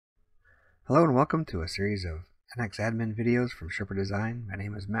Hello and welcome to a series of NX admin videos from Sherpa Design. My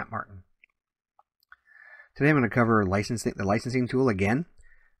name is Matt Martin. Today I'm going to cover the licensing tool again.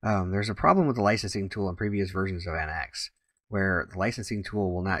 There's a problem with the licensing tool in previous versions of NX where the licensing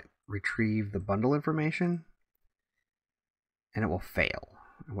tool will not retrieve the bundle information and it will fail.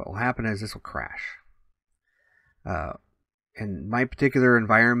 And what will happen is this will crash. In my particular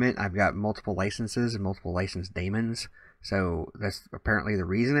environment, I've got multiple licenses and multiple license daemons, so that's apparently the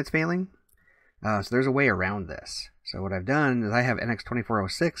reason it's failing. So there's a way around this. So what I've done is I have NX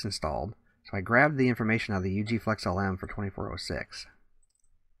 2406 installed. So I grabbed the information out of the UG-FlexLM for 2406.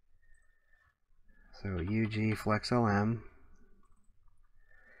 So UG-FlexLM.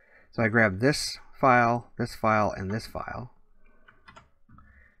 So I grabbed this file, and this file.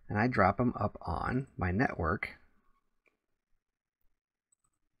 And I drop them up on my network.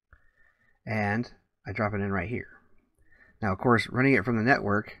 And I drop it in right here. Now, of course, running it from the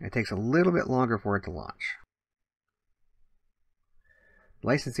network, it takes a little bit longer for it to launch.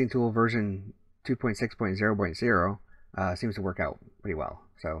 Licensing tool version 2.6.0.0 seems to work out pretty well.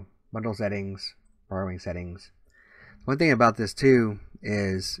 So, bundle settings, borrowing settings. One thing about this too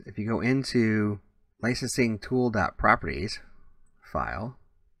is if you go into licensing tool.properties file,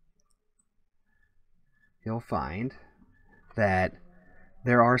 you'll find that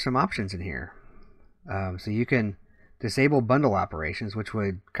there are some options in here. So you can disable bundle operations, which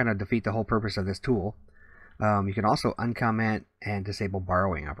would kind of defeat the whole purpose of this tool. You can also uncomment and disable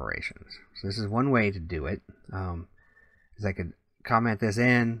borrowing operations. So this is one way to do it. Is I could comment this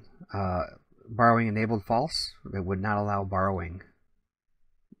in, borrowing enabled false. It would not allow borrowing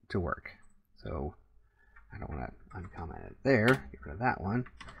to work. So I don't want to uncomment it there. Get rid of that one.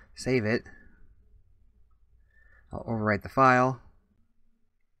 Save it. I'll overwrite the file.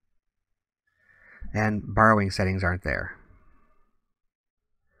 And borrowing settings aren't there.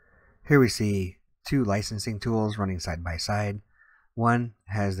 Here we see two licensing tools running side by side. One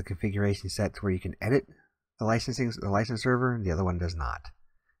has the configuration set to where you can edit the license server, and the other one does not.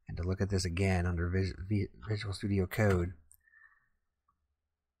 And to look at this again under Visual Studio Code,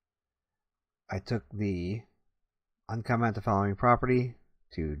 I took the uncomment the following property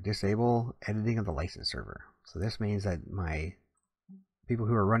to disable editing of the license server. So this means that my people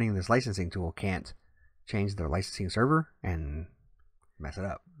who are running this licensing tool can't change their licensing server and mess it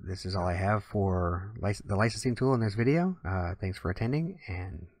up. This is all I have for the licensing tool in this video. Thanks for attending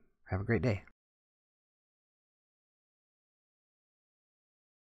and have a great day.